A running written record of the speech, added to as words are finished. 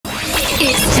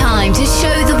It's time to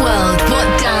show the world what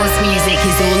dance music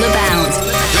is all about.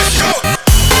 Let's go!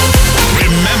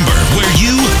 Remember where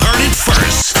you heard it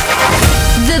first.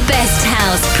 The best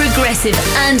house, progressive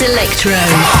and electro.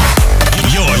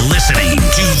 You're listening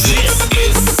to This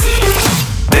Is Sick.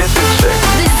 This is Sick.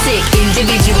 The Sick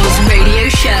Individuals Radio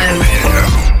Show.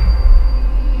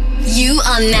 You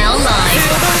are now live.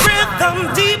 Feel the rhythm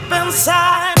deep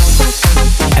inside.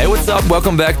 Hey, what's up?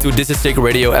 Welcome back to This Is Sick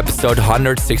Radio episode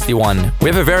 161. We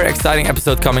have a very exciting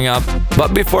episode coming up,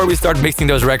 but before we start mixing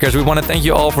those records, we want to thank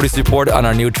you all for the support on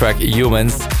our new track,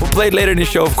 Humans. We'll play it later in the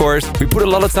show, of course. We put a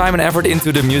lot of time and effort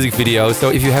into the music video, so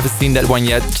if you haven't seen that one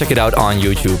yet, check it out on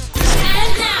YouTube.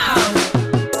 And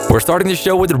now, We're starting the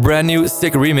show with a brand new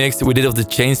sick remix we did of the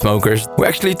Chainsmokers. We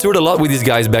actually toured a lot with these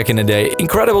guys back in the day.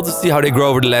 Incredible to see how they grow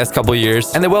over the last couple of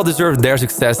years, and they well deserved their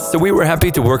success, so we were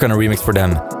happy to work on a remix for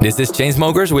them. This is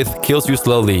Chainsmokers with Kills You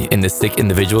Slowly in the Sick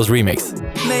Individuals remix.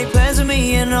 Make plans with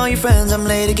me and all your friends, I'm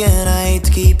late again, I hate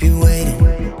to keep you waiting.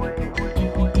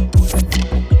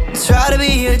 Try to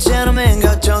be a gentleman,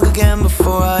 got drunk again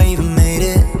before I even made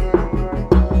it.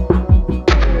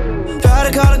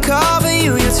 Tried to call a car for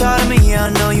you, you're tired of me, I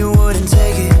know you wouldn't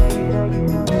take it.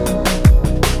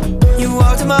 You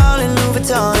walked a mile in Louis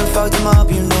Vuitton and fucked them up,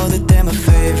 you know that they're my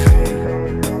favorite.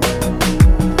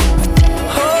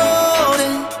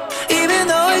 Holding, even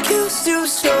though it kills too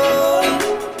slowly.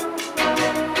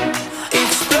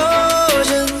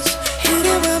 Explosions,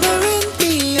 hidden remember in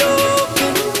the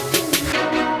open.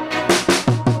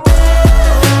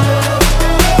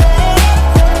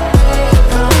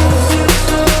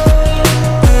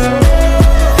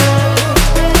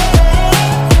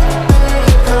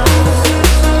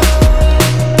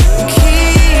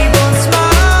 Keep on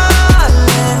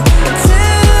smiling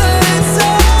till it's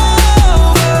over.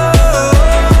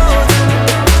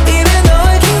 Even though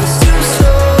it kills too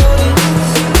slowly.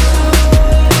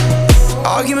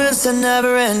 Arguments that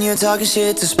never end, you're talking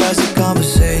shit to spice the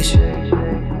conversation.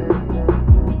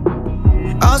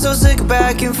 I'm so sick of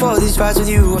back and forth, these fights with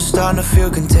you are starting to feel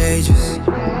contagious.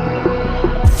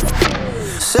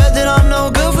 Said that I'm no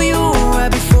good for you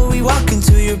right before we walk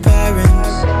into your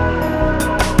parents.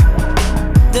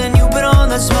 Then you put on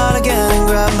that smile again and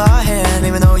grab my hand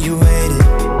even though you hate it.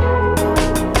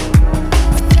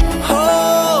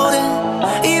 Holding,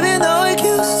 even though it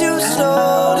kills too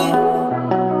slowly.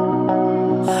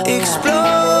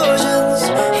 Explosions,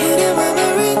 hidden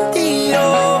memory in the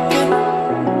open.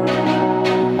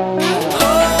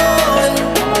 Holding,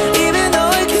 even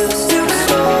though it kills too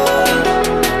slowly.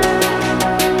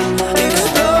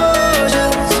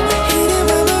 Explosions, hidden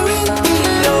memory in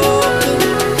the open.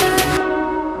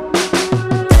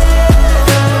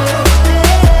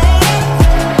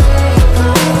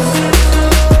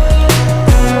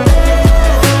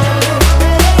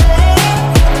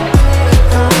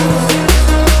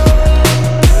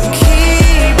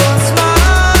 Keep on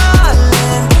smiling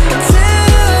till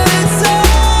it's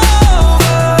over.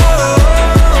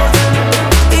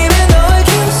 Even though it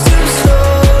kills too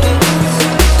slowly.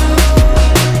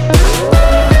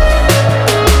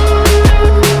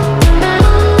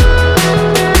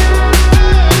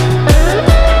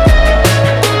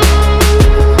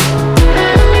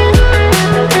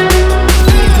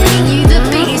 we're bringing you the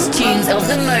biggest tunes of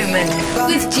the moment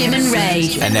with Jim and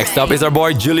Ray. And next up is our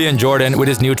boy Julian Jordan with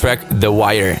his new track, The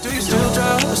Wire. Do you still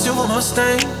drive a silver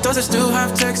Mustang? Does it still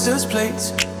have Texas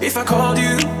plates? If I called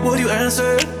you, would you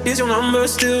answer? Is your number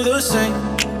still the same?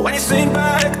 When you think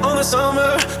back on the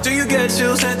summer, do you get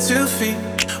chills at 2 feet?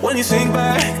 When you think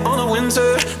back on the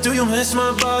winter, do you miss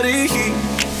my body heat?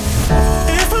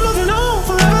 If we're moving on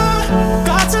forever,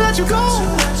 got to let you go.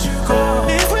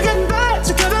 If we're getting back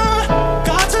together,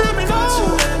 got to let me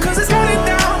know. Cause it's getting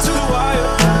down to the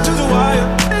wire,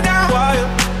 down wire.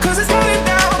 Cause it's getting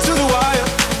down to the wire.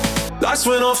 Lights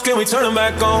went off, can we turn them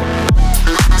back on?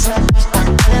 Lights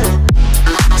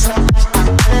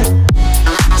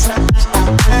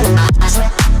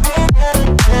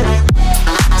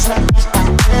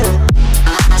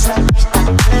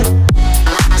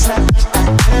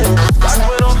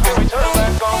went off, can we turn them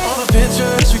back on? All the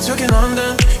pictures we took in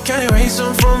London, can't erase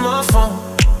them from my phone.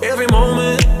 Every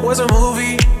moment was a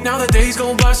movie, now the days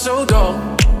go by so dull.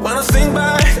 When I think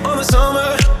back on the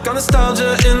summer, got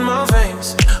nostalgia in my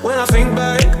veins. When I think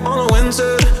back on the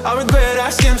winter, I regret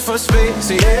asking for space,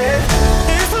 yeah.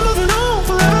 If we're moving on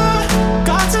forever,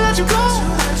 got to let you go.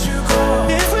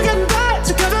 If we're getting back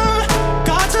together,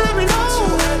 got to let me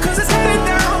know. Cause it's getting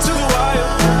down to the wire,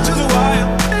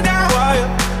 down wire.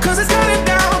 Cause it's getting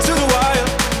down to the wire.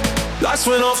 Lights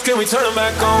went off, can we turn them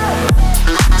back on?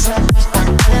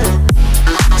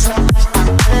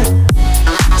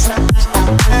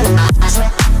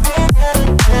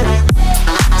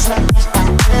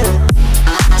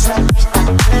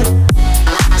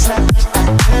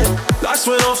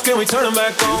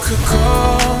 back on. You could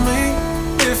call me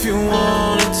if you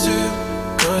wanted to,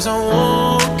 'cause I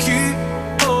won't keep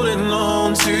holding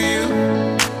on to you.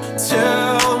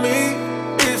 Tell me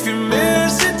if you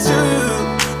miss it too,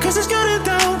 'cause it's getting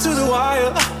down to the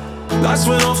wire. Lights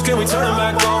went off, can we turn it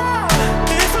back on?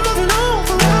 If I'm moving on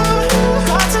forever,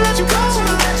 got to let you go.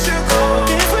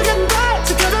 If we're getting back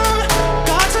together,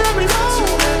 got to let me go.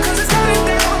 'Cause it's getting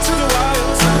down to the wire,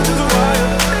 to the wire,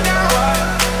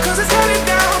 'cause it's getting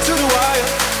down to the wire.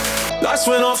 Lights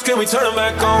went off, can we turn it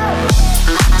back on?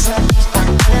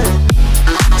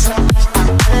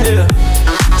 Yeah.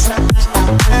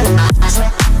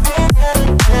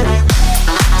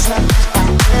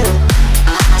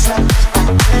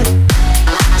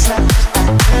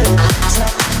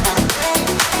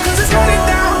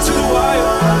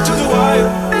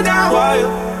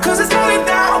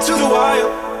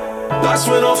 Lights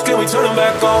went off, can we turn them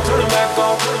back on? Turn them back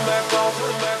on, turn them back on, turn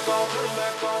them back on, turn them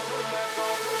back on, turn them back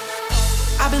on.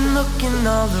 I've been looking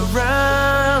all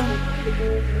around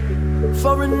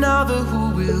for another who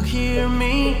will hear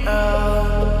me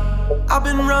out. I've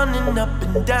been running up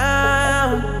and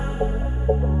down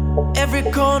every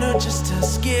corner just to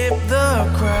skip the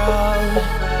crowd.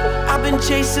 I've been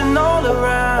chasing all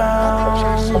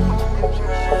around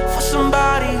for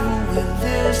somebody who will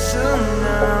listen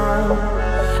now.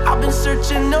 I've been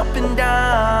searching up and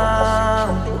down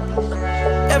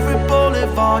every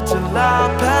boulevard till I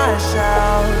pass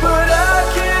out. But I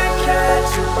can't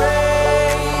catch a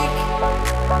break,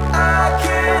 I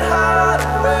can't hide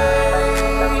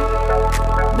away.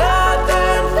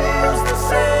 Nothing feels the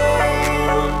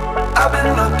same. I've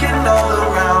been looking all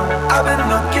around, I've been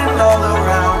looking all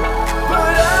around,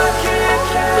 but I can't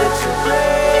catch a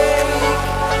break,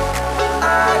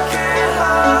 I can't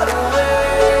hide away.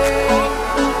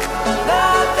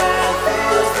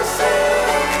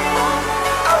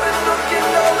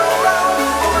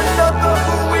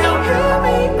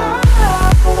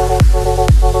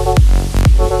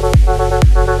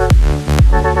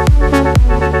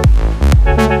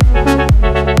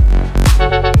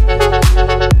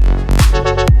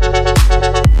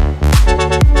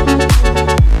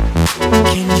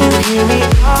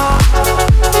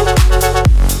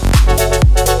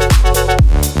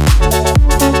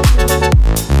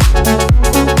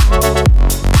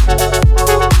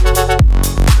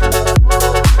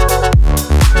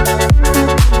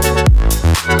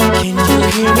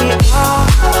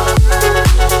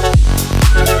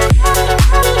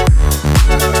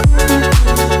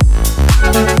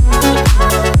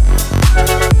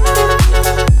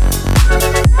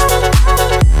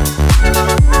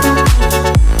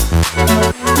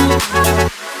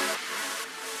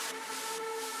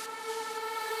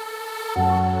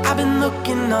 I've been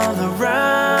looking all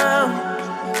around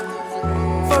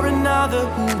for another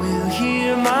who will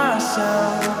hear my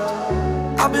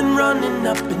sound. I've been running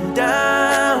up and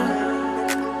down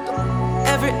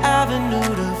every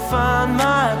avenue to find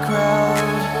my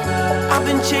crowd. I've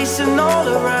been chasing all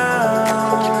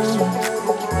around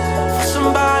for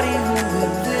somebody who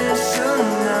will listen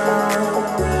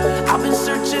now. I've been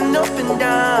searching up and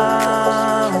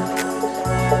down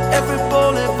every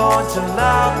boulevard till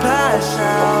I pass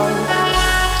out.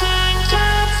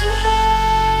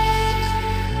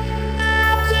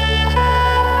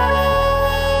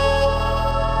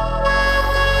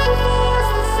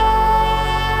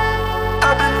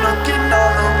 I've been looking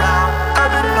all around,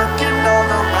 I've been looking all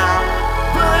around,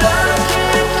 but I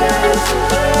can't catch a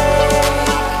break,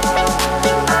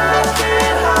 I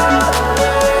can't hide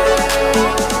away.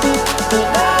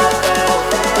 Nothing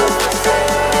feels the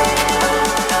same.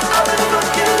 I've been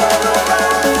looking all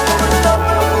around for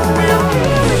another who will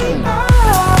hear me out.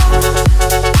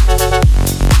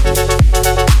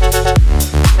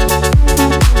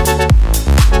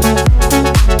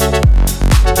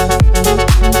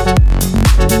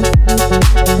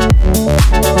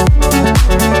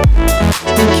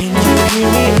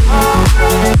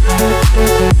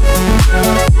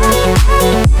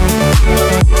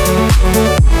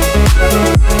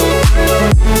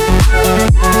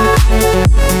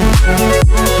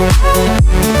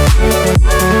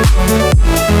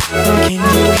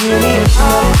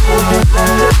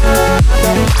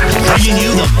 Bringing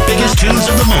you the biggest tunes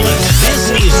of the moment. This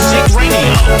is Sick Radio.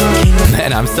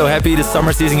 Man, I'm so happy the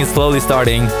summer season is slowly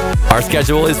starting. Our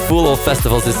schedule is full of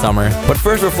festivals this summer. But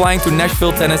first we're flying to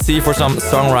Nashville, Tennessee for some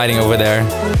songwriting over there.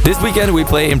 This weekend we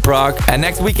play in Prague, and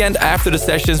next weekend after the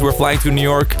sessions we're flying to New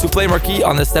York to play Marquee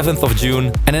on the 7th of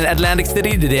June and in Atlantic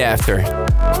City the day after.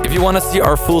 If you want to see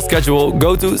our full schedule,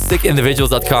 go to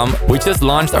sickindividuals.com. We just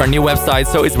launched our new website,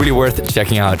 so it's really worth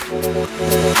checking out.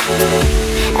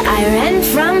 I ran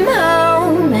from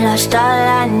home lost all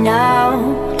I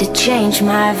know to change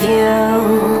my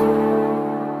view.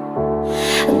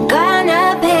 Gone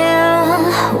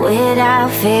uphill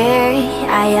without fear,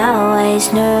 I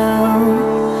always knew.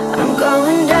 I'm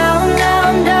going down,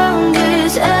 down, down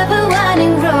this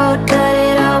ever-winding road, but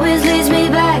it always leads me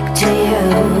back to you.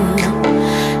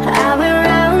 I went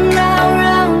round, round,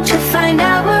 round to find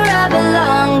out where I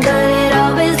belong, but it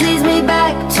always leads me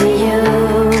back to you.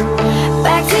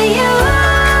 Back to you.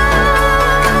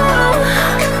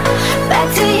 Back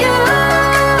to you.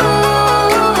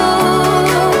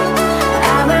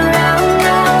 I went round,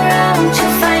 round, round to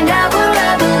find out where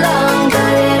I belong,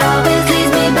 but it always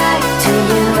leads me back to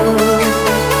you.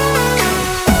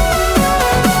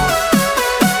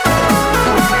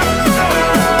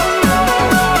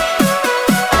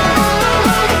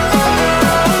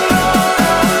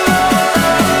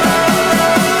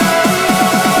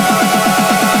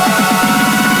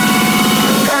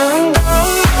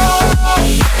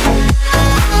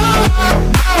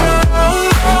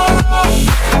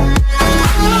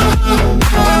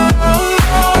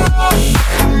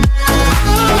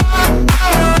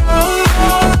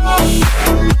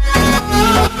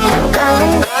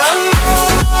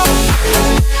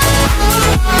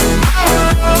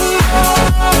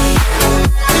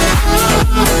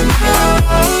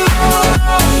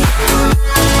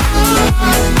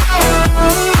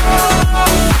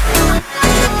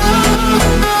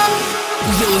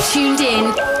 You're tuned in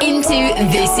into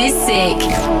This Is Sick.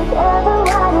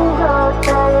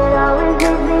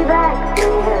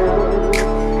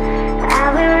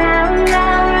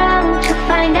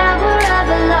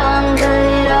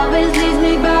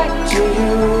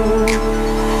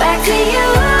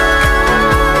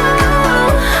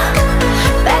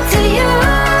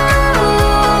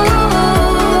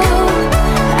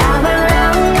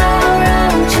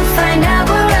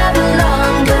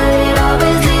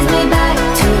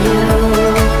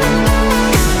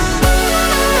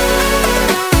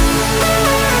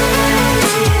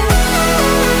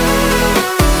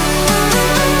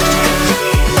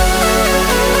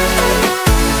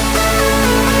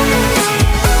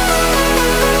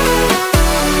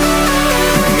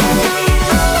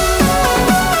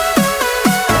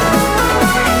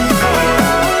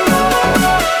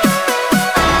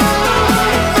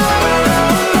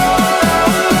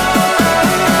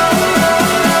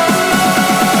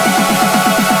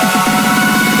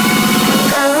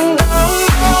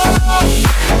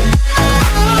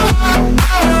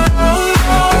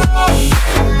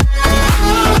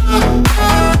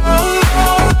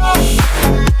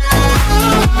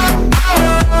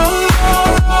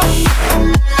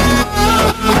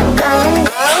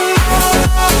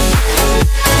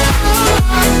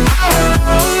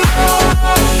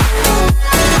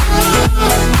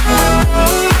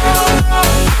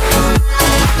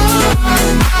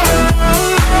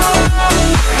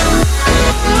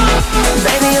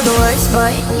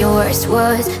 Your worst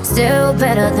was still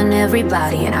better than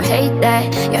everybody, and I hate that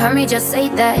you heard me just say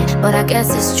that, but I guess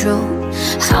it's true.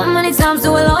 How many times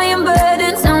do I lie in bed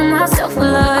and tell myself a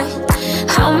lie?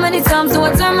 How many times do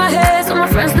I turn my head so my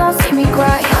friends don't see me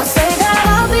cry? I'll say that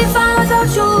I'll be fine without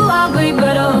you, I'll be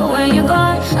better when you're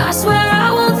gone. I swear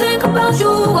I won't think about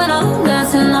you when I'm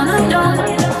dancing all night long.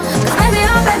 'Cause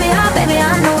baby,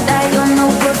 I know that you're no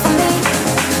good for me.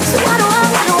 So why do I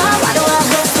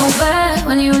hurt so bad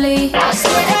when you leave? I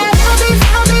swear that I'll be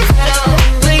better,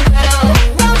 way better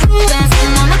without you.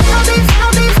 Dancing on the I'll be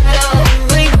better,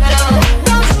 way better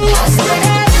without you. I swear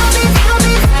that I'll be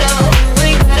better,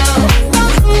 way better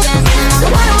without you. Dancing on the so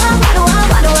why do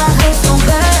I hurt so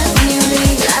bad when you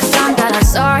leave? Last time that I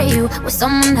saw you with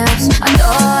someone else, I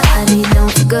thought I'd be done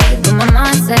for good, but my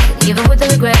mind said, even with the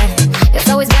regret, it's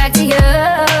always back to you.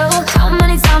 How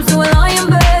many times do I lie in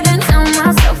bed and tell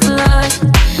myself a lie?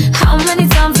 How many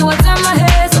times do I turn my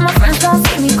head so my friends don't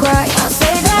see me cry? I'll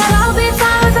say that I'll be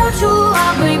fine without you,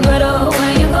 I'll be better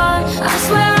when you're gone. I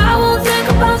swear I won't think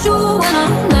about you when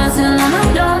I'm dancing on my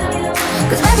dawn.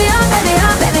 'Cause baby, I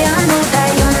know that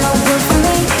you're no good for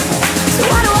me. So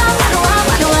why do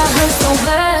I hurt so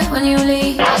bad when you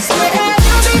leave? I swear that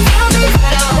I'll be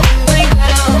better, way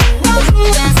better without you.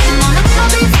 Dancing on the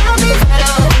I'll be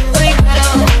better, way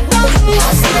better without you.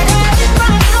 I swear that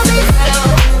I'll be better,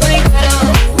 way better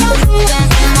without you.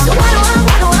 Dancing on the so why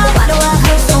do I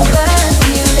hurt so bad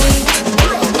when you leave?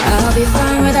 I'll be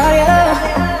fine without you.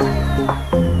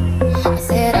 I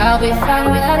said I'll be fine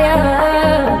without you.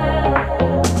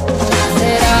 I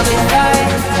said I'll be fine.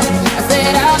 I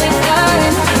said I'll be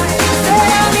fine. I said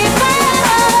I'll be fine.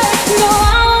 No,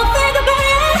 I won't think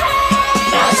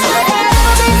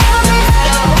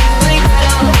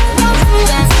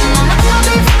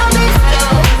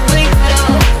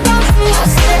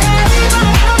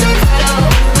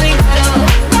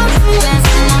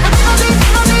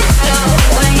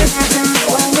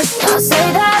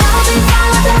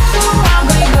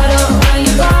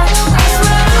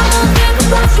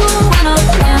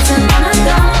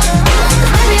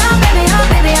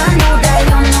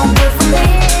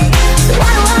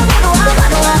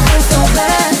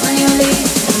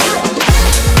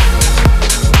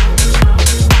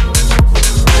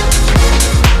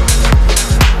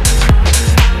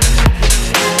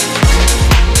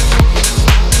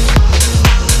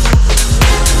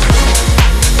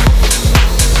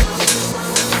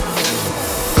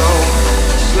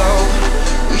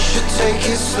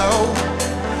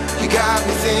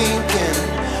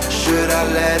I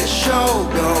let it show?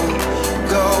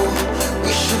 Go,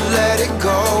 we should let it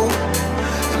go.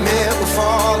 Admit we're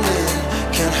falling,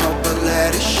 can't help but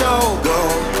let it show. Go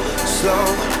slow,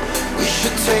 we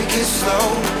should take it slow.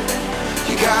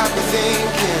 You got me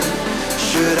thinking,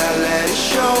 should I let it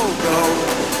show?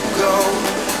 Go,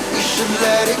 we should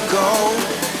let it go.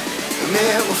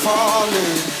 Admit we're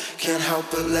falling, can't help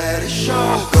but let it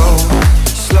show. Go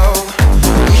slow,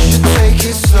 we should take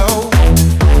it slow.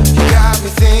 You got me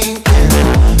thinking,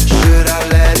 should I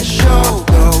let it show?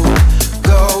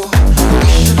 Go, we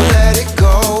should let it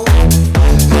go.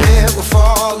 Admit we're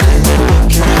falling,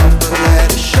 can't help but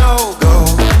let it show. Go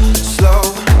slow,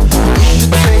 we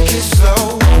should take it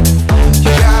slow.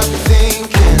 You got me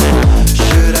thinking,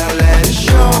 should I let it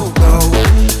show? Go,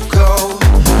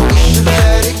 we should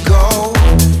let it go.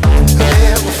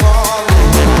 Admit we're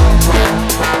falling.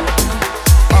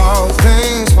 All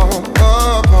things fall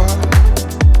apart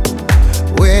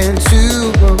when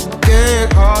two broken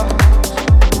hearts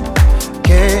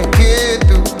can't get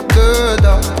through the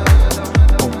dark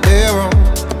on their own.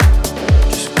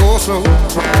 Just go slow,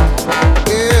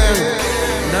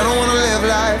 yeah. And I don't wanna live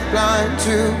life blind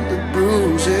to the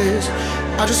bruises.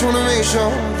 I just wanna make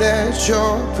sure that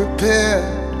you're prepared.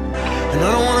 And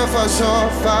I don't wanna fuss or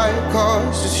fight,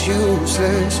 cause it's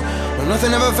useless. No,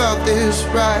 nothing ever felt this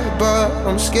right, but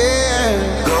I'm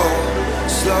scared. Go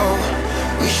slow,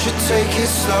 we should take it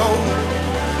slow.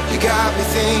 You got me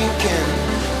thinking,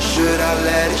 should I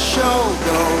let it show?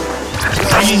 Go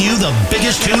Bringing you the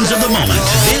biggest tunes of the moment.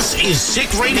 This is Sick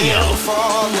Radio. we're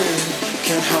falling,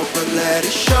 can't help but let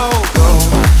it show. Go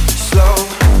slow,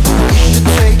 we should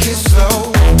take it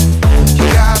slow. You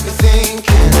got me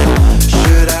thinking,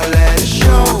 should I let it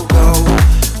show?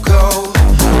 Go,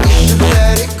 we should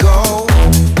let it go.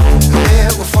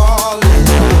 Admit we're falling,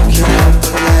 can't help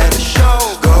but let it show.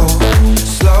 Go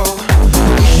slow,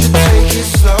 we should take it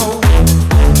slow.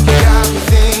 You got me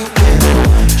thinking,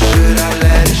 should I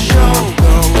let it show?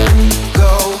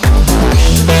 Go, we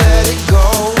should let it go.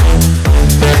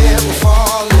 Admit we're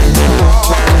falling,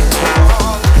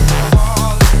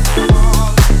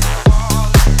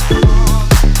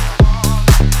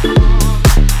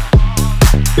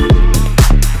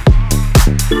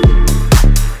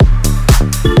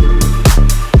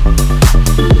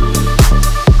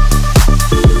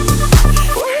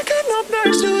 Waking up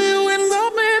next to you in the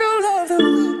middle of the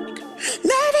week.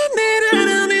 Never needed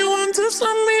anyone to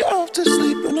send me off to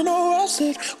sleep. And I know I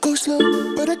said go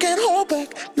slow, but I can't hold back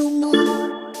no more.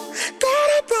 Got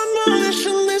a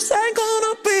premonition, this ain't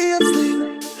gonna be a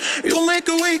fling. You'll make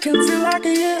a weekend feel like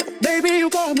a year. Baby, you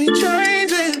got me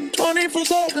changing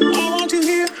 24/7, I want you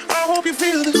here. I hope you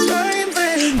feel the same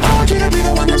thing. I want you to be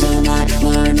the one that's on my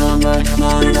mind, on my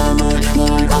mind, on my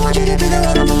mind. I want you to be the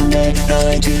one on Monday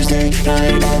night, Tuesday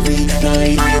night, every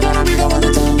night. I ain't gonna be the one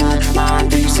that's on my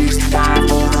mind, 365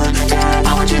 for the time.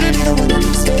 I want you to be the one that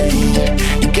you stay.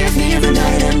 You give me every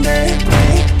night and day,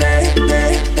 day, day,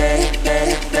 day, day, day,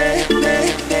 day,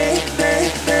 day, day,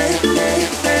 day, day,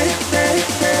 day, day, day,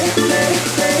 day,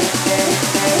 day,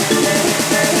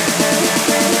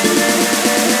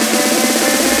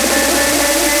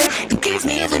 day, you give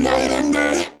me every night and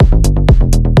day.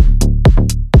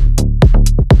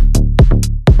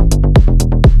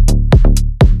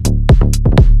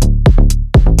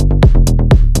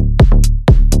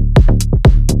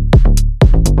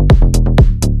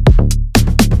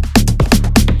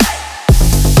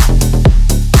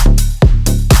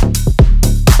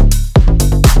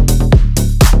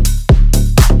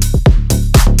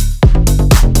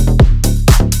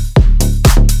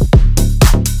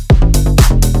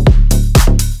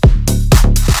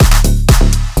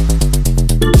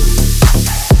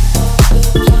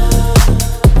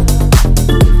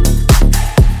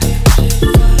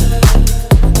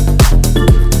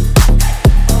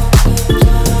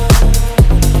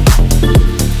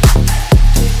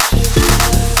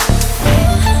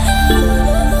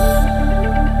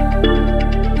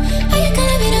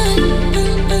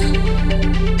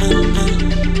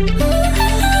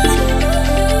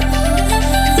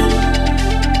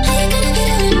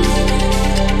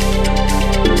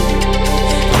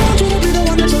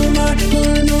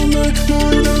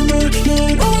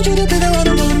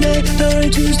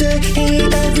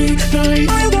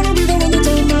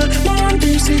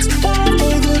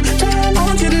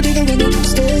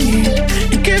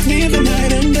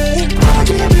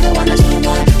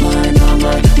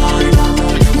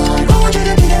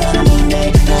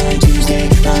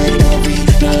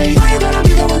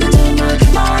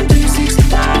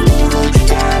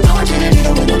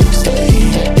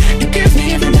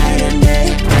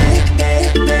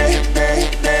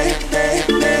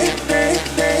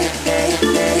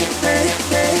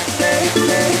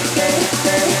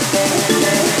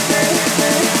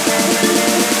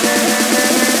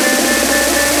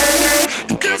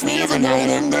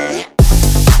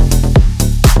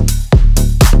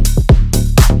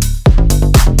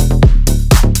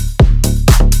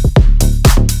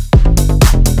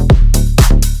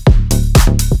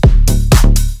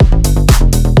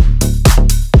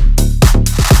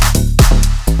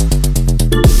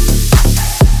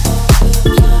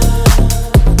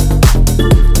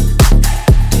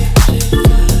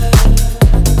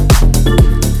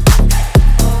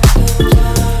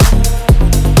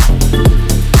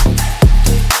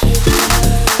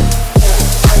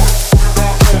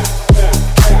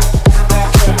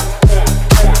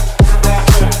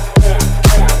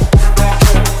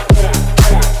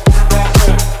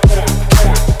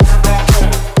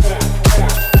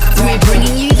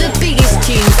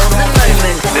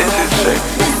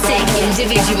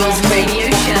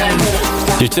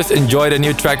 just enjoyed a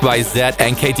new track by Zedd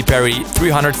and Katy Perry,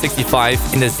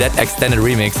 365 in the Zedd Extended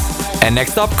Remix. And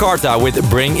next up, Carta with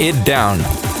Bring It Down. Bring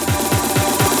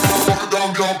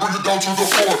it down to the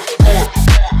floor.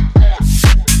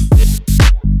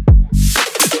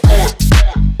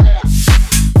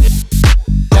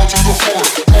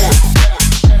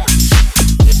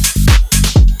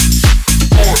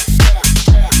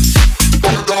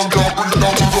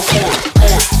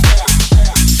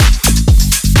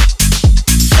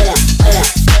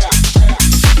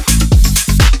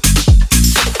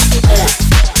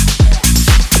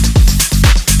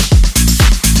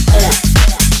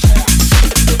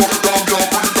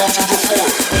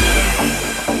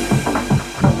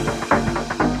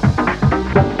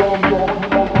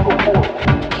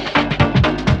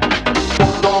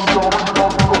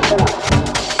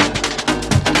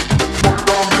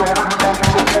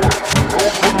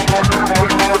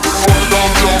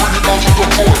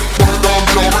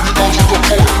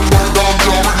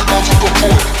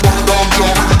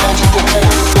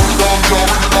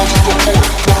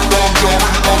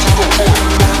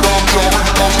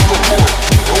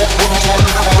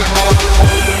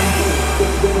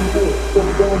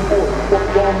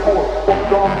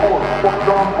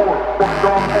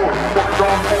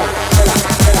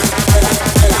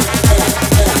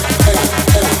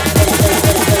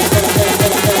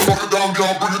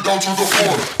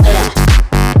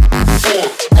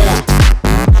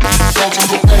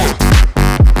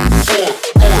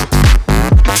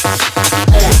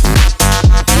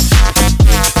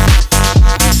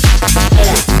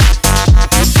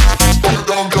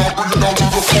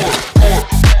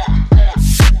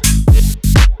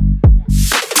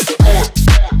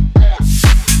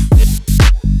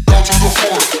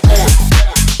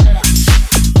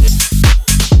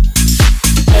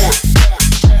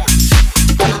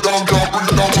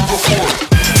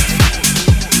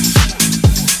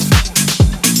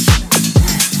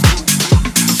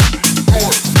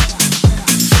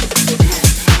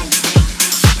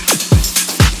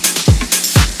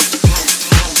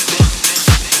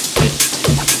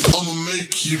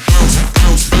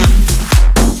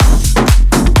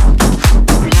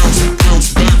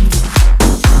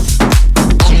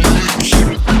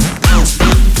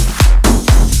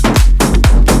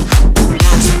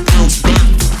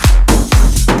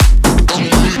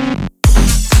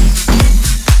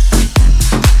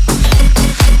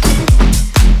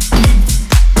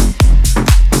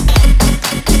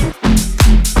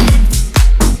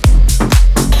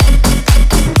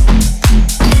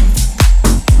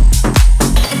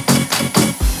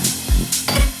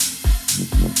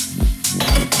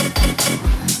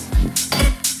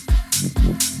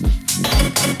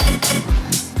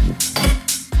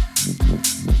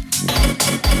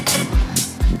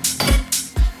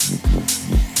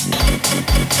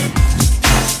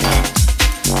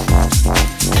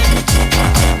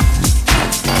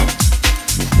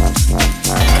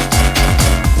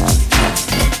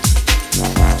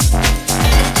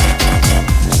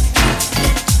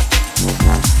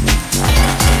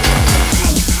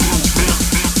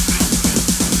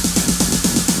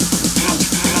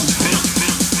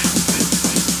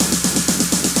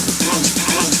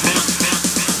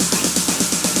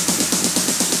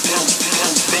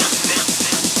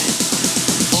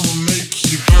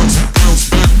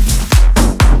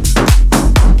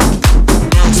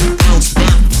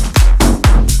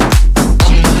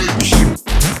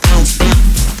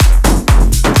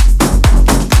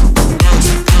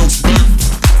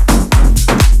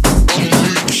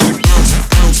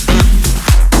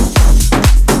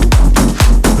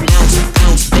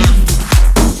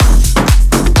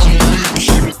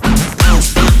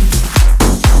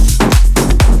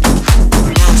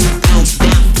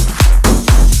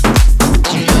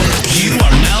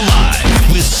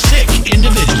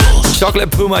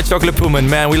 Chocolate Puma,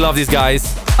 man, we love these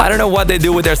guys. I don't know what they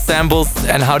do with their samples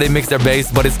and how they mix their bass,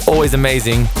 but it's always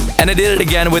amazing. And they did it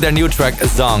again with their new track,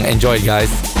 Zong. Enjoy it, guys.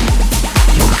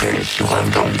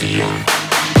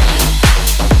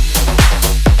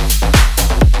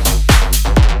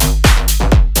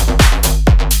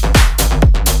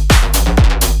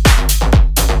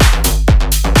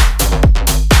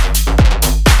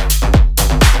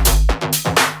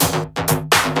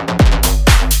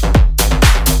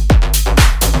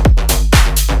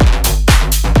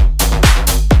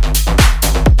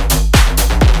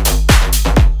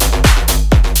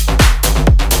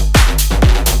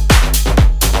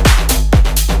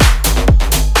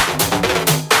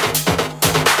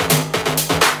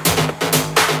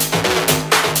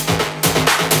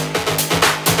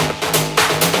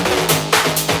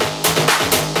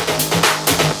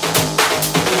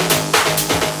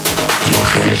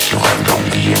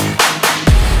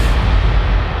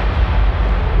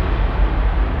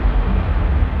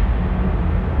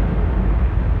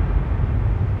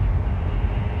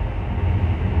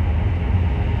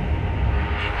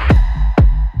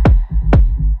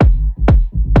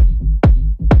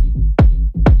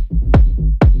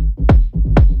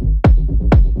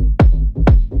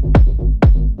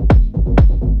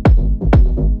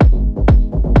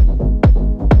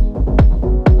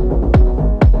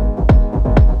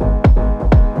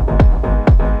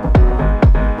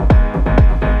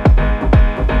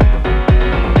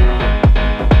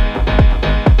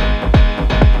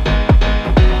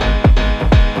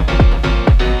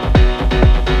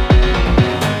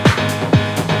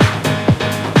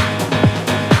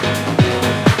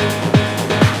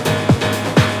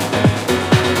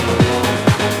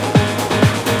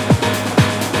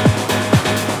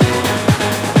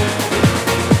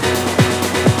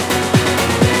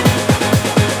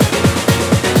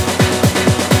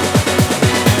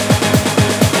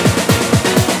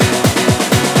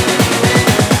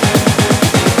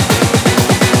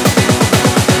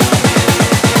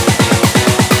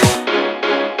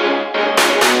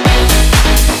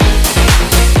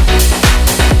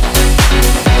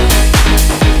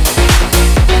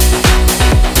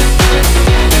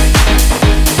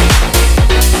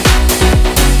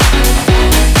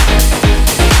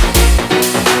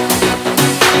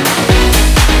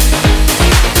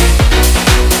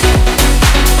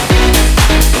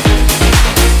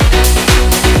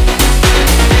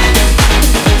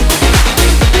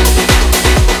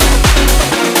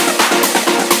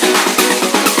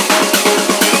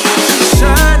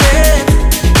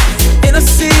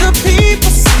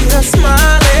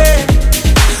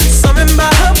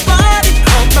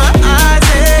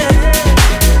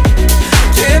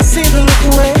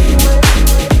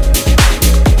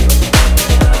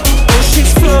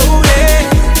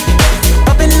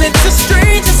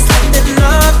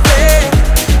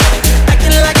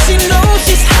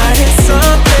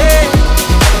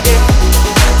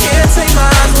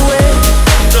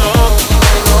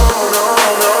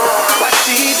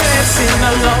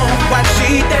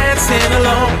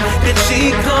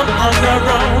 she come on her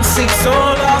own? Seems so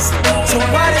lost, so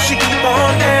why does she keep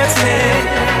on dancing?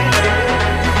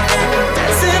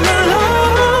 Dancing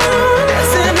alone,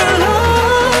 dancing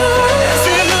alone,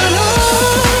 dancing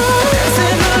alone,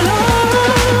 dancing alone,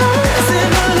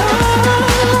 dancing alone,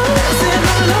 dancing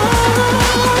alone.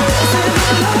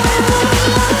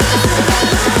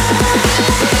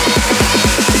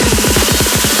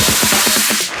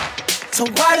 So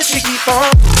why does she keep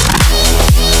on?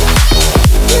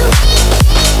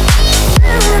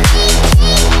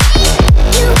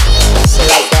 Shit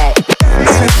like that.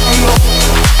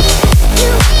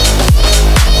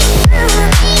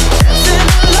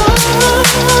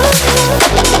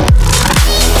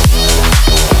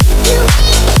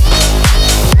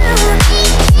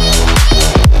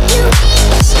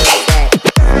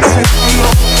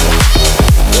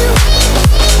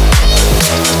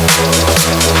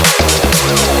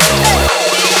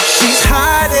 She's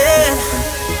hiding.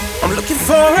 I'm looking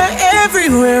for her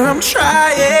everywhere. I'm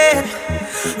trying.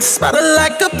 Spot her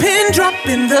like a pin drop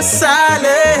in the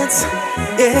silence.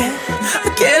 Yeah, I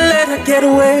can't let her get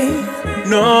away.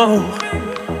 No,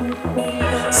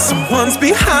 someone's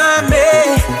behind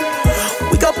me.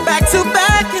 We go back to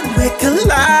back and we're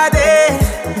colliding.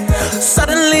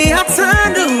 Suddenly I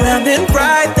turned around and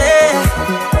right there,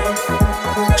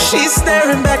 she's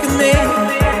staring back at me.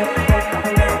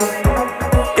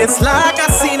 It's like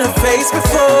I've seen her face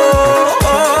before.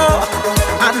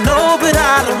 I know, but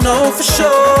I don't know for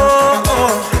sure.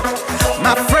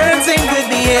 My friends ain't with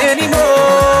me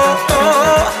anymore.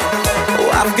 Oh,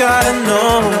 I've gotta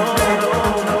know.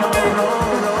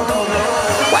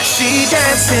 Why she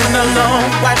dancing alone?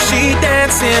 Why she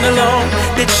dancing alone?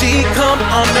 Did she come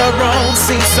on her own?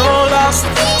 Seems so lost,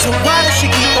 so why does she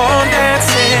keep on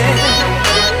dancing?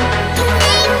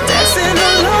 Dancing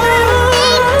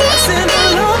alone, dancing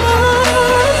alone.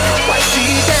 Why she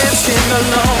dancing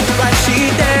alone? Why she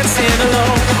dancing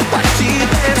alone? Why she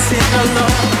dancing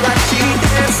alone? Why she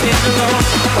dancing alone?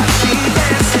 Why she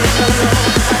dancing alone?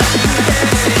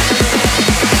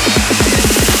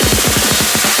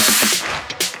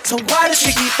 So why does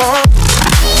she keep on?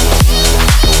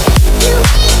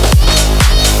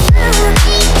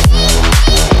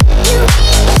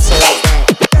 Shit like that.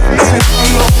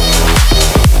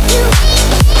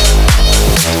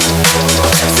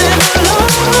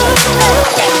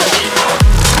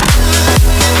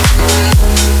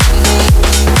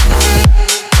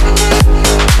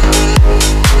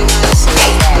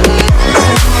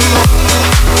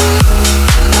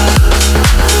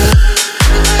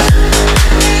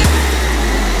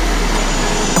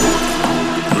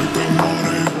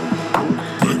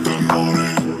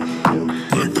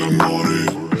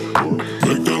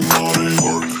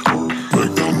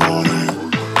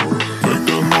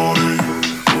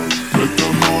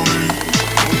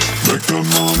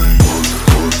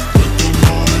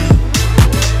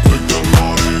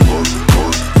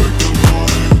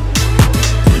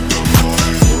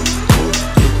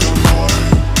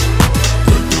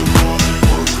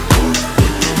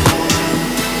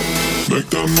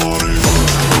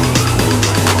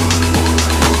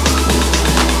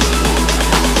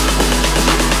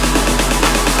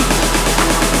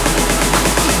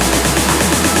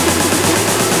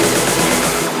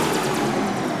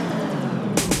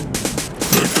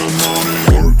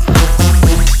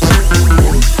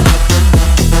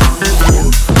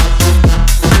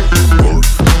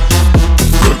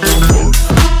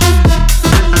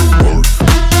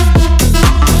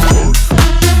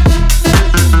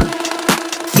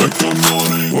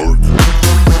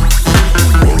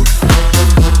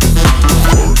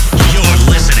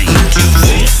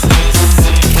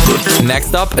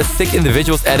 Next up, a Sick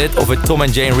Individuals edit of a Tom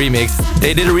and Jane remix.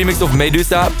 They did a remix of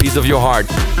Medusa, Piece of Your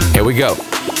Heart. Here we go.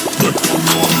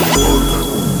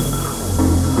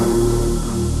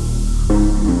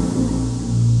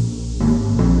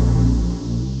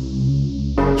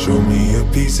 Show me a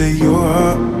piece of your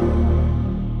heart.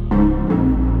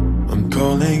 I'm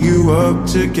calling you up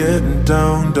to getting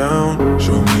down, down.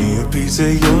 Show me a piece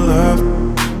of your love.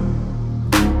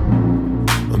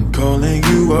 I'm calling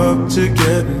you up to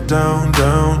getting down,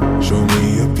 down. Show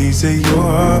me a piece of your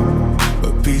heart,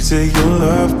 a piece of your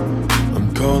love.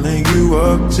 I'm calling you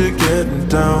up to getting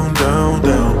down, down,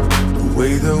 down. The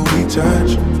way that we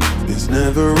touch is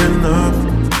never enough.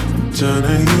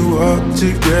 Turning you up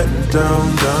to getting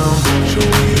down, down. Show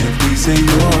me a piece of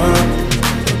your heart,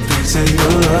 a piece of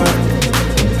your love.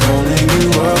 I'm calling you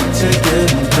up to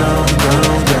getting down,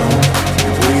 down, down.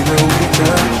 The way that we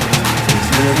touch is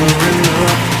never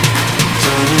enough.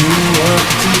 Turning you up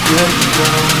to getting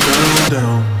down, down,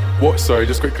 down. What? Sorry,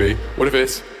 just quickly. What if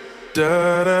it's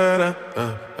da da da,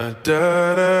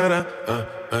 da da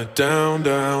da, down,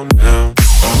 down, down.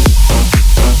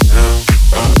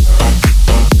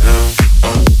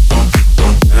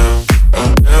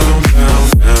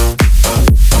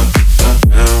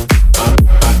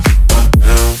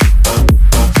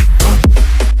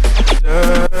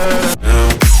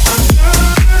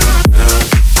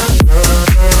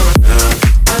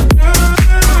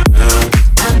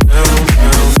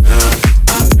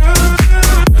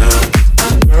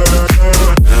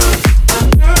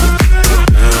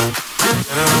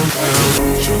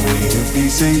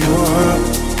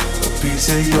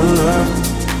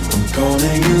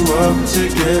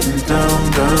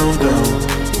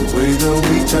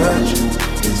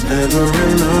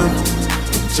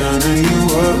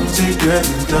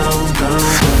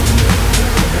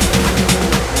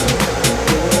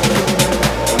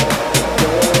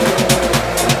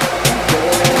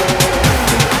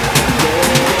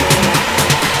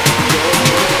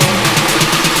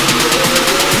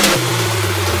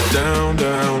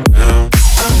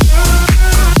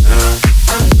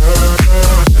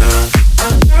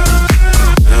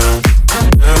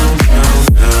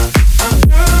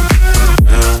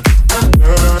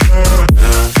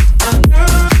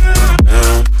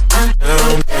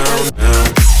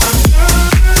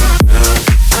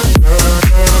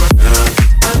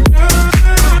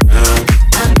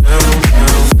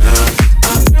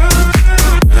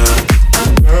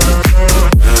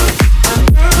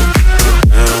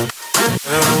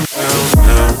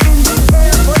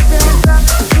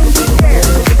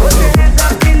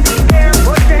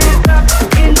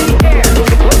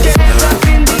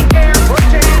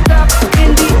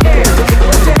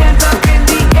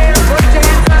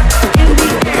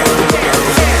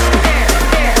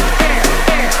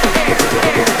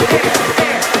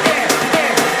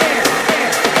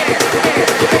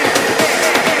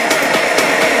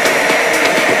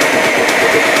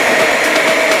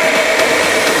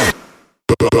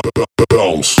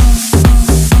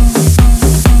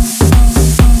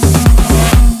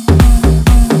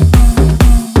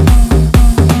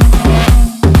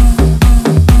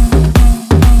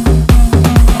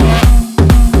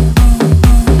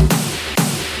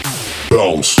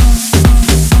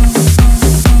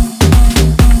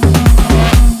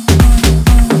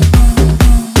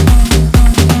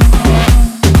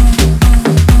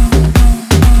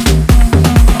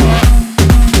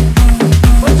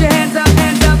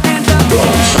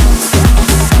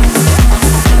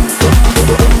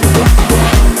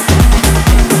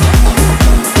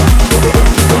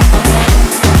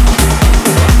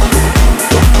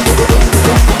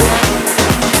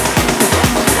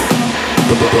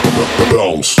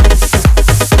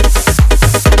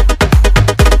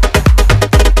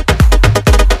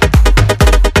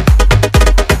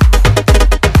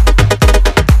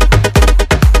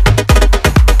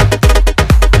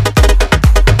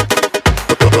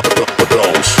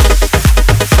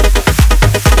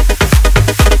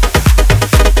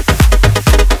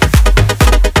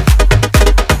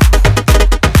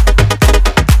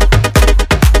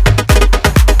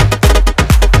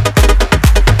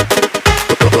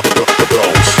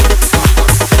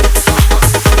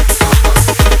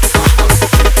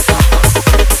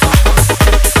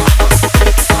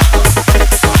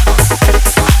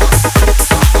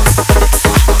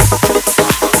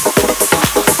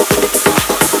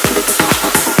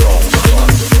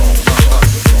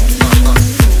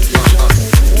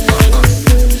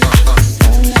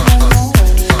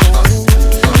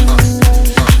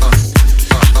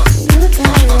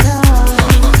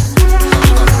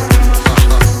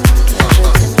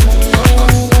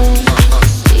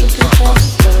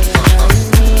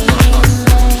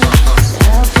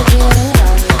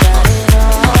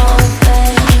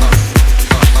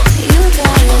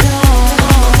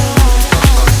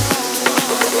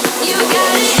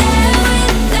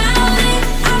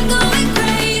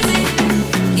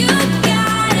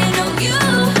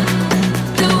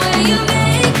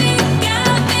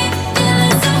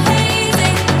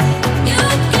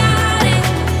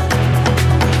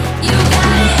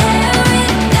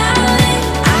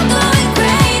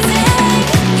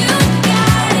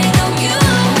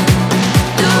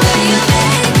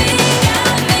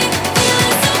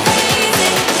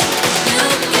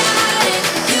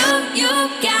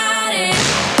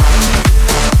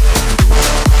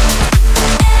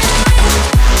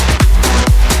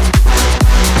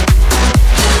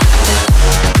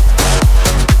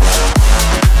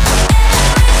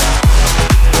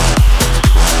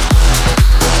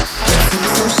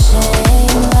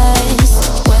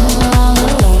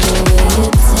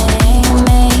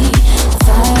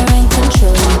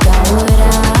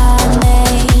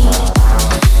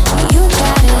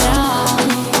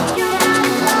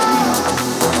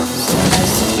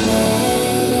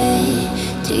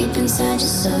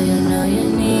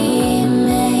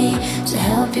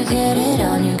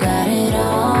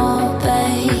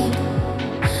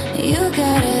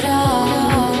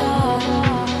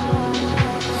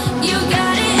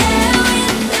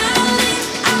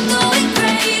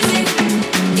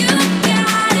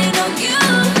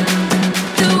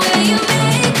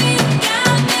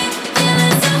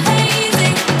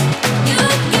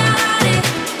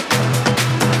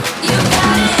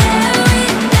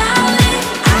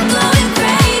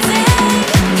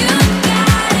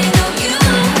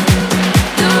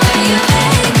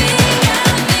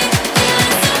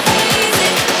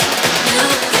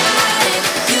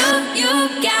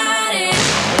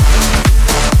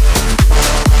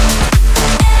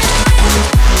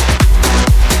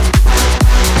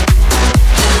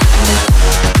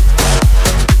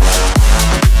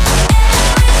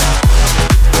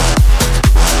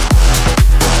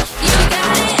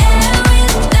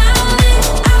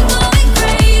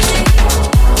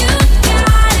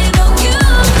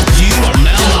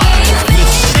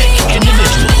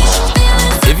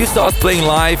 saw us playing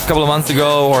live a couple of months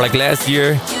ago or like last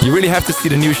year, you really have to see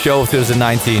the new show of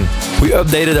 2019. We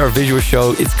updated our visual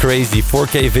show. It's crazy.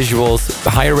 4K visuals,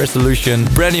 higher resolution,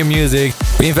 brand new music.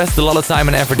 We invested a lot of time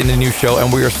and effort in the new show,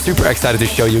 and we are super excited to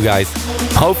show you guys.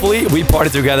 Hopefully, we party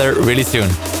together really soon.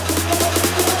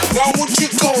 Now what you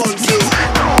gonna do?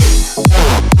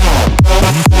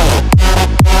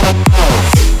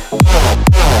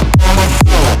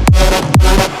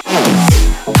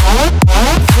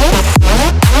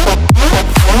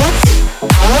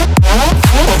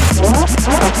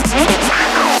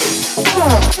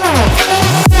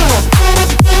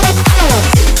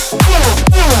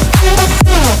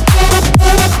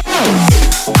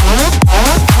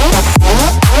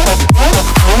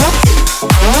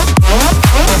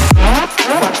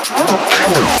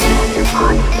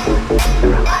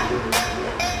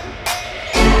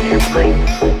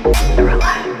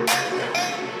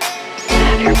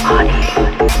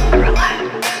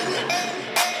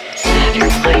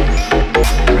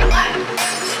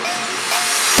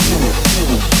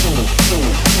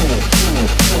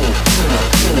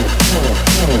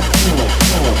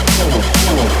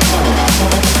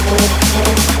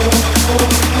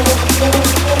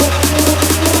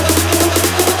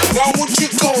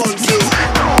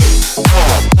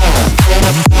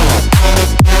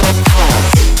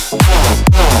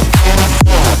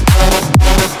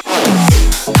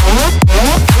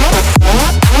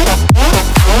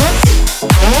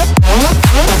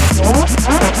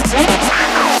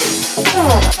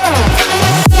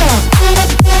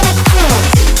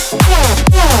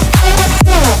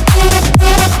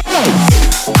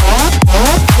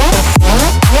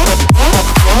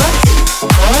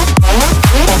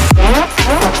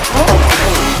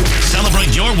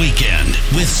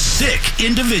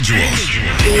 Individuals.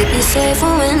 Keep you safe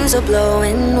when winds are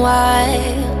blowing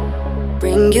wide.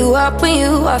 Bring you up when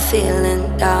you are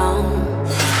feeling down.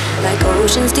 Like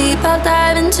oceans deep, I'll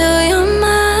dive into your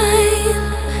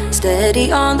mind.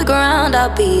 Steady on the ground, I'll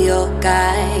be your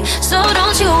guide. So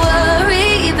don't you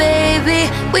worry, baby.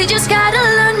 We just gotta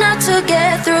learn not to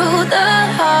get through the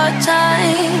hard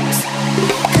times.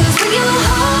 'Cause when you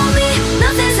hold me,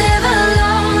 nothing's ever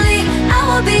lonely. I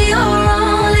will be your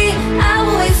only. I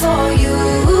will wait for you.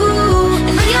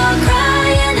 And when you're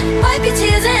crying, wipe your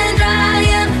tears and dry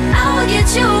 'em. I will get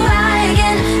you high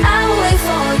again. I will wait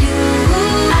for you.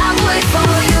 I will wait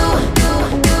for you.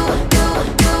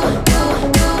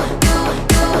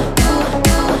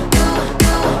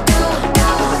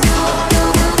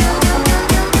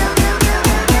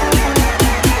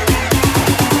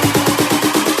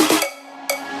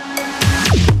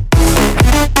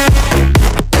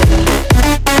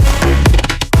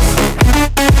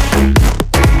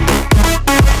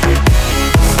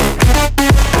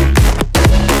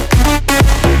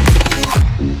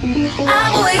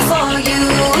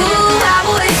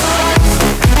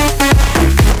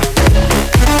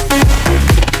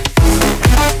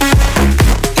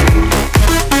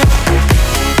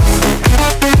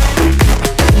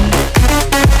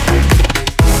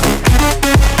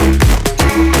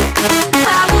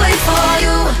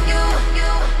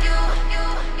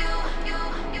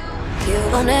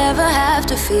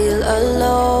 Feel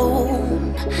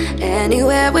alone.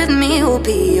 Anywhere with me will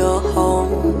be your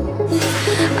home.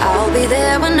 I'll be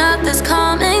there when others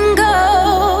come and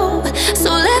go. So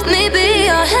let me be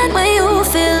your hand when you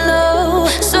feel low.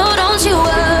 So don't you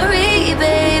worry,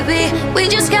 baby. We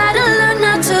just gotta learn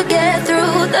not to get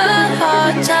through the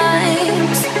hard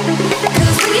times.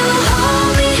 'Cause when you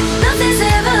hold me, nothing's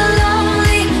ever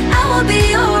lonely. I will be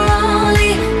your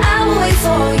only. I will wait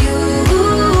for you.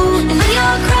 And when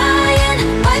you're crying,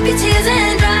 wipe your tears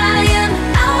and dry 'em.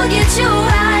 I will get you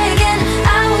high again.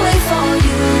 I will wait for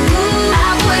you. I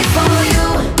will wait for you.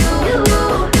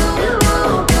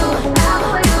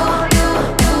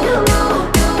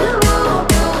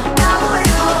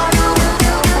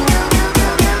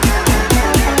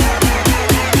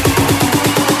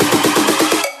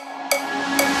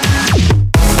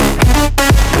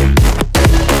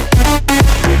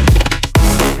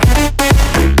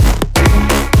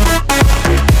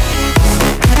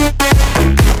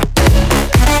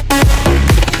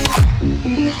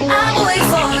 I will wait for you. I will wait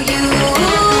for you.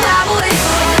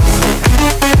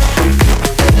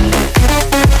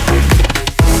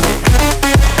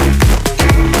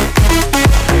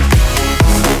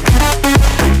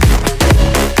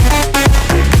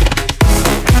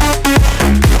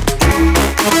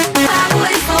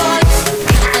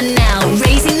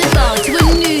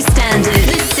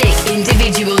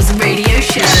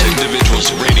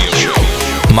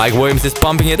 Mike Williams is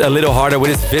pumping it a little harder with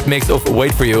his VIP mix of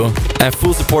Wait For You. And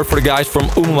full support for the guys from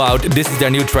Umlaut. This is their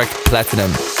new track,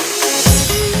 Platinum.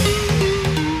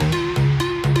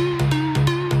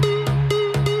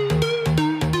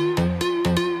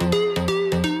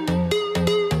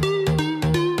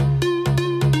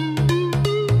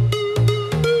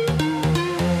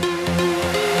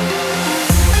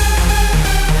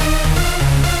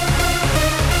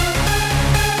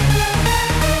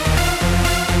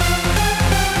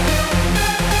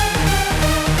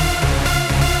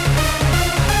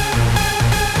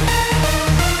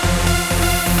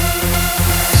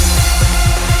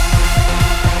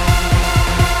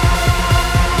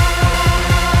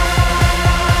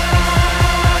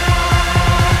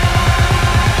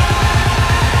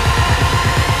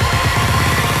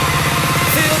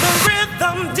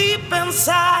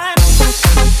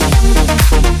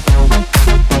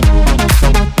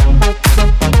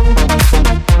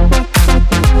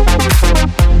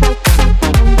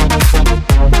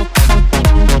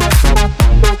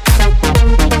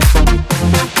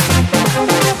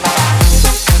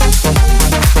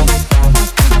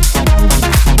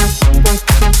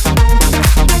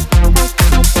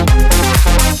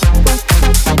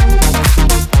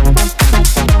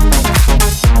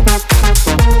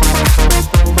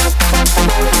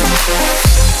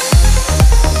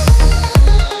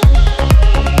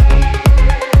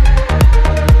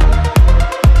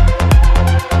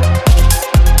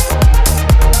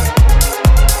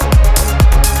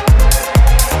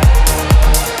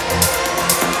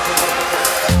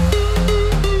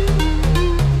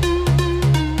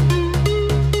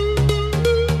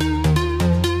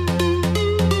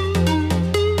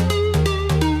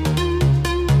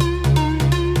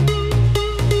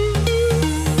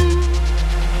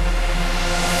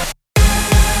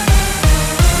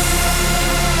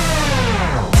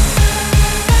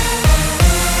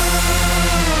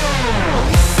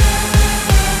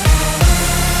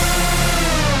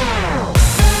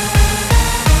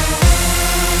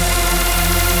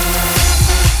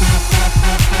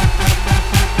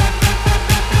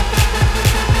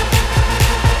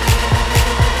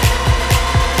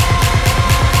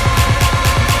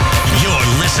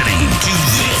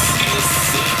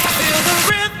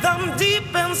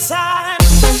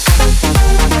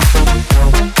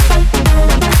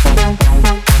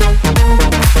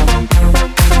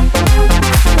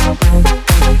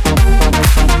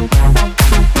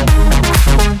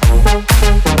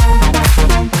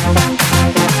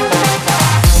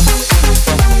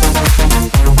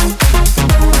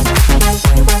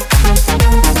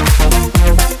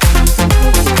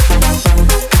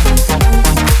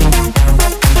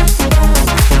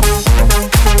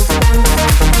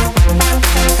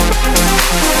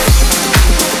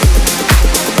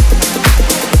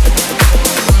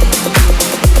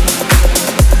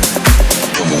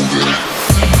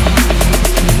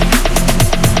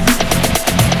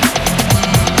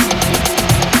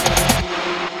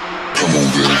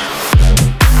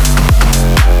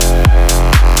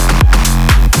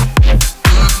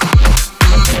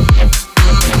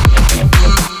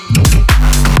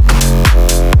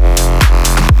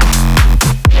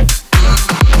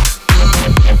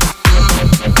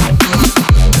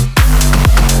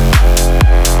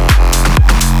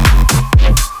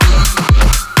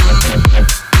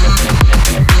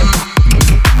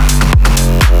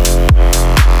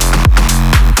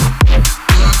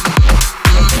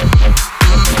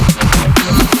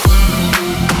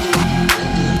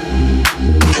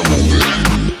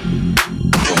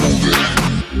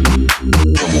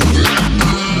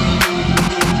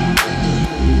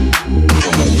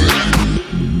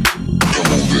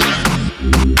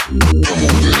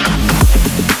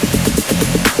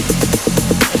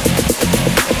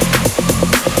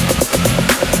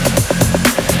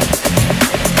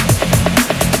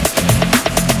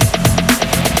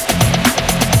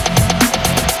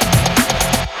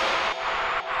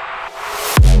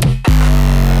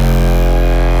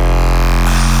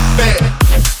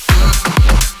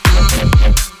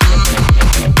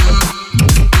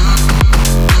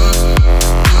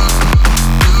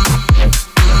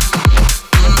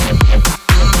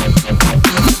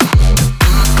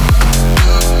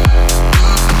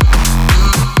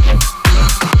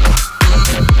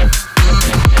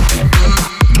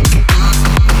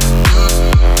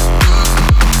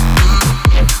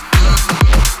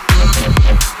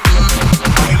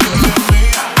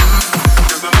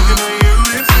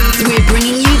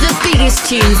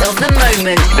 tunes of the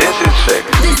moment. This is sick.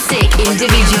 The Sick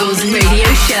Individuals Radio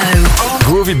Show.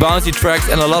 Groovy bouncy tracks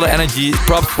and a lot of energy.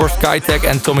 Props for Skytech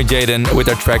and Tommy Jaden with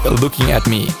their track Looking at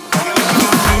Me. Looking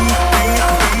at me,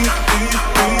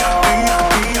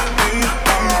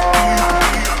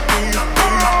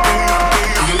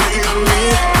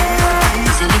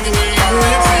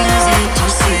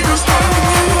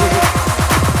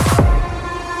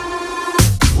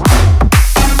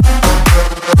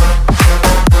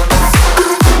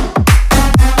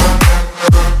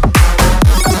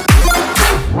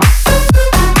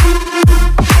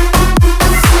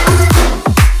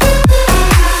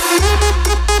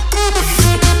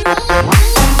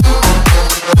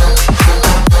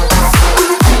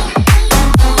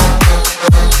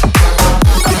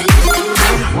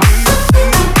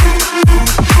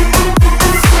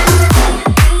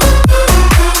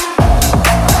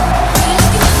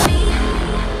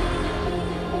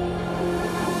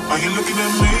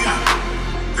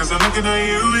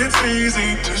 it's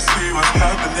easy to see what's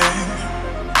happening.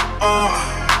 Oh,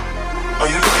 are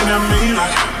you looking at me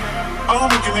like I'm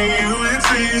looking at you? It's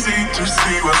easy to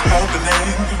see what's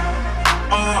happening.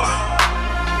 Oh,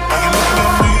 are you looking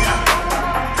at me?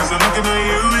 'Cause I'm looking at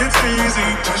you. It's easy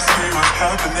to see what's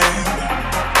happening.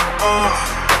 Oh,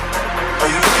 are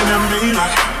you looking at me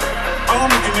like I'm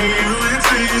looking at you? It's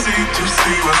easy to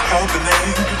see what's happening.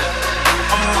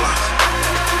 Oh,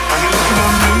 are you looking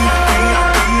at me?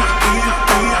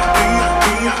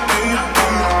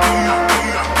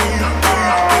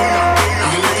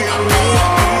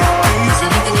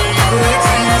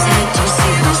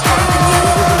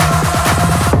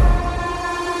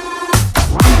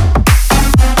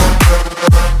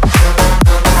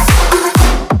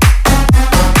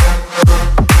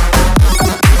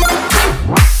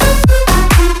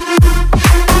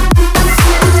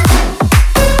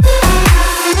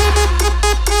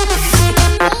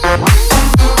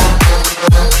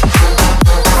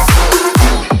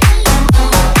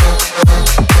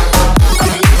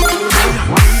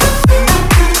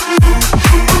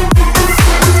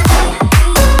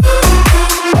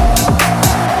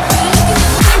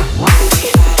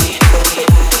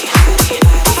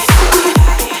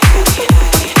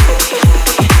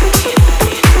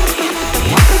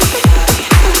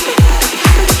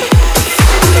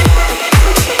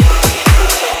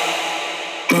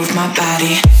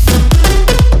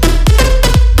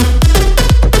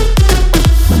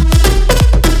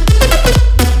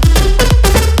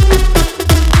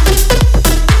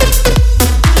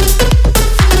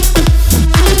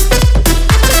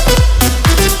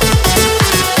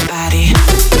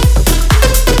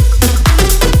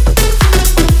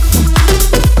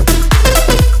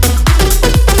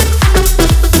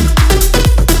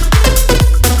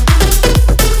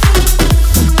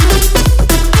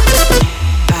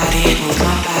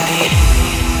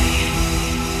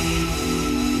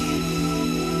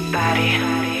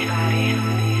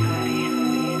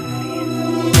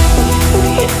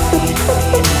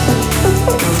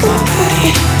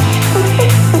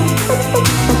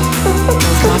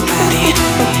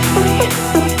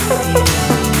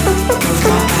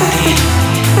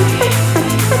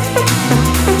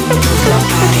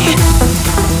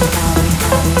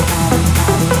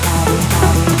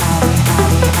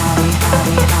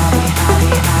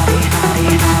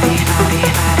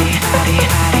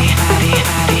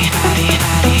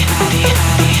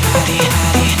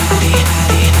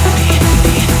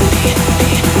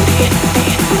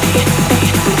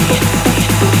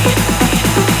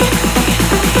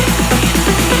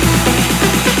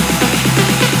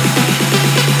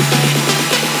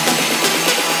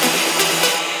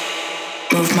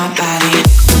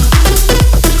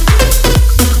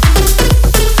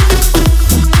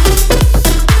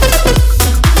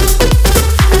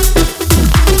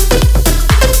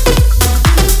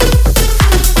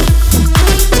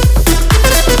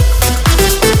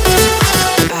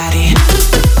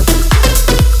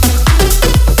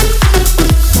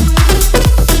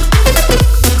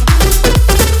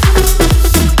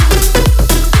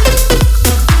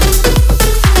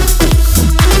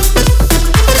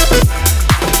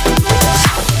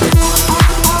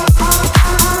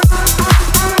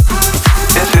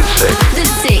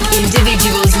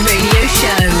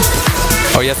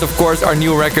 Of course, our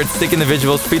new record, Sick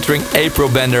Individuals, featuring April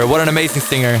Bender. What an amazing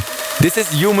singer. This is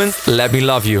Humans, Let Me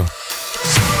Love You.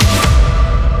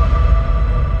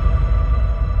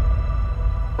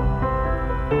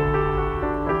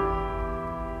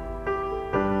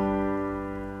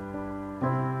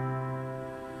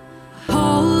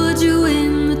 Hold you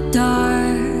in the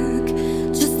dark,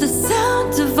 just the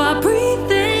sound of our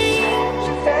breathing.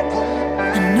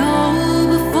 I know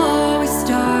before we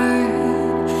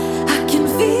start, I can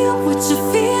feel what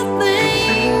you're feeling.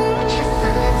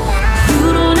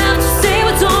 You don't have to say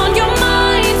what's on your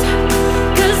mind.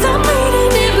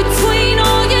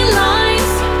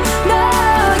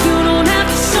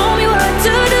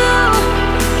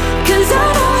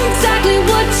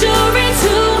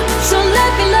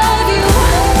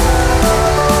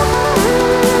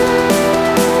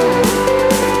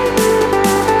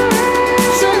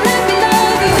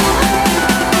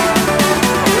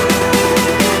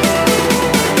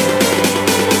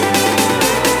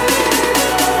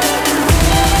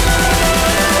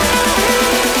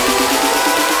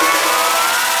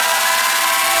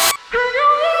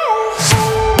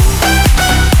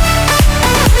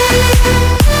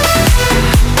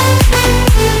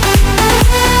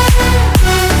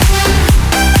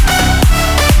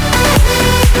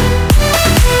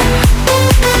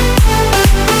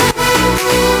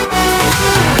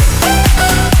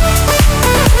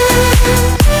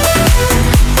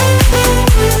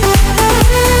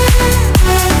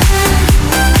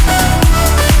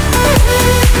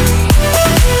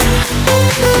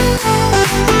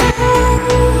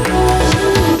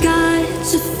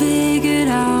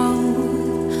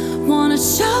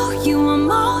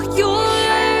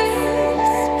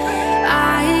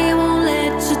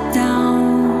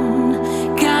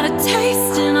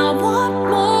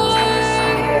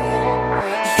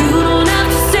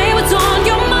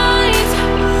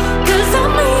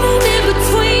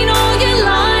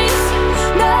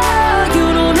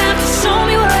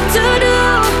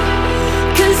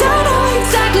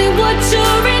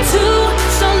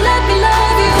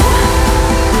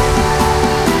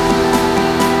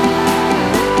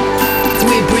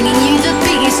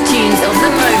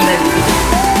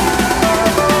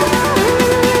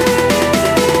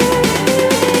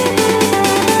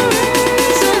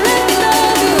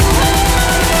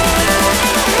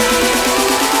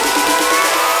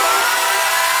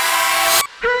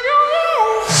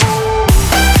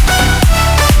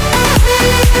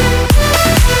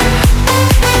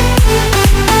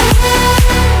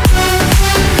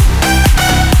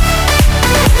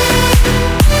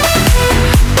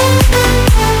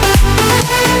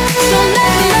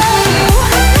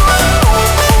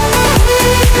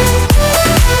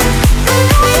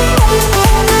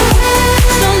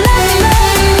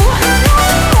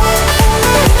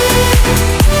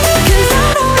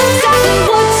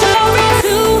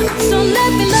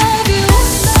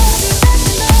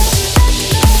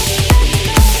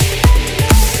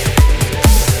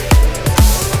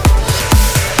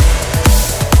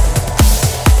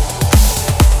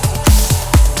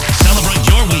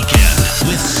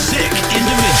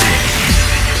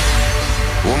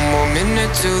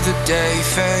 till the day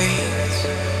fades.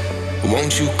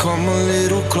 Won't you come a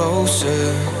little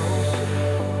closer?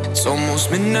 It's almost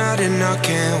midnight and I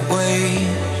can't wait.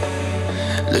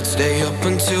 Let's stay up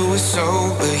until we're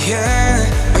sober,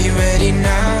 yeah. Are you ready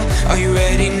now? Are you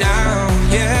ready now?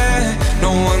 Yeah.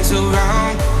 No one's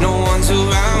around, no one's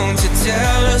around to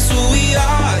tell us who we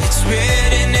are. It's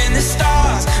written in the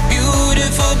stars,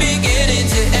 beautiful beginning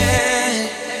to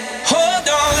end. Hold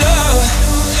on, love,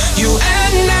 you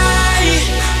and I,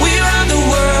 we run the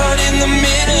world in the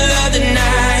middle of the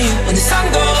night. When the sun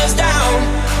goes down,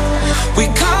 we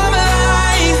come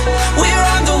alive. We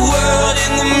run the world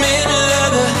in the middle of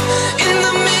the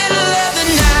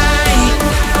night.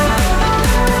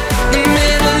 The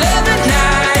middle of the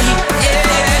night, yeah,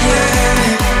 yeah.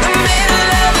 The middle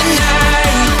of the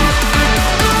night.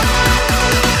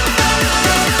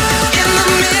 In the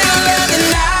middle of the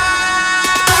night.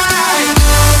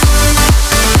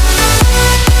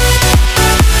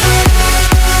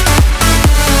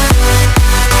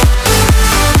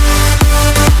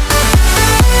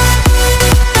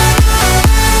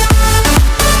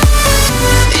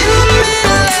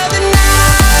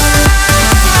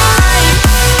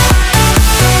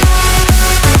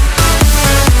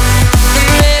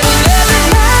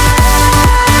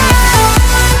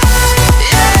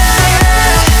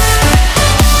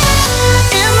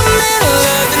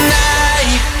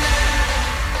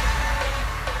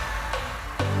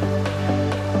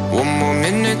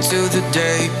 Till the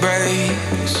day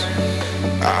breaks,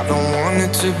 I don't want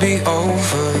it to be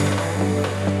over.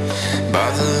 By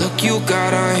the look you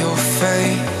got on your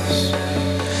face,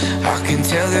 I can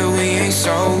tell that we ain't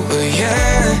sober,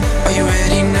 yeah. Are you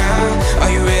ready now?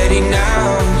 Are you ready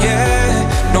now?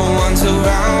 Yeah. No one's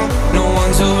around, no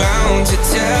one's around to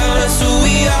tell us who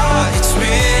we are. It's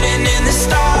written in the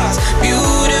stars,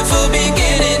 beautiful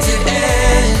beginning to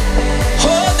end.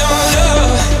 Hold on,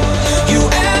 love, you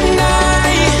and I.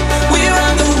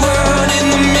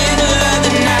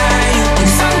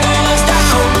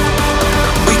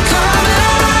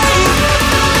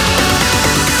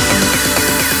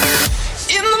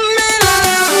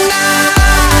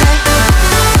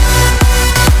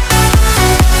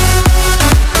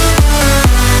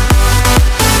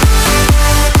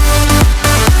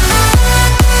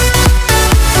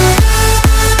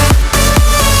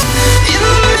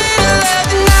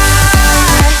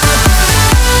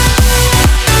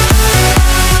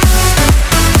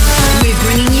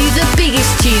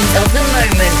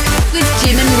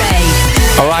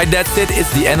 Alright, that's it.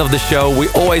 It's the end of the show. We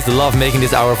always love making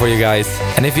this hour for you guys.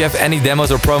 And if you have any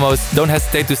demos or promos, don't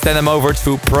hesitate to send them over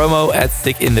to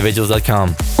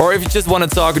promo@sickindividuals.com. Or if you just want to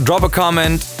talk, drop a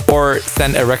comment or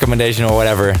send a recommendation or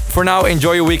whatever. For now,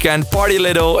 enjoy your weekend. Party a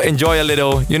little, enjoy a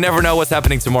little. You never know what's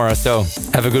happening tomorrow, so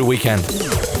have a good weekend.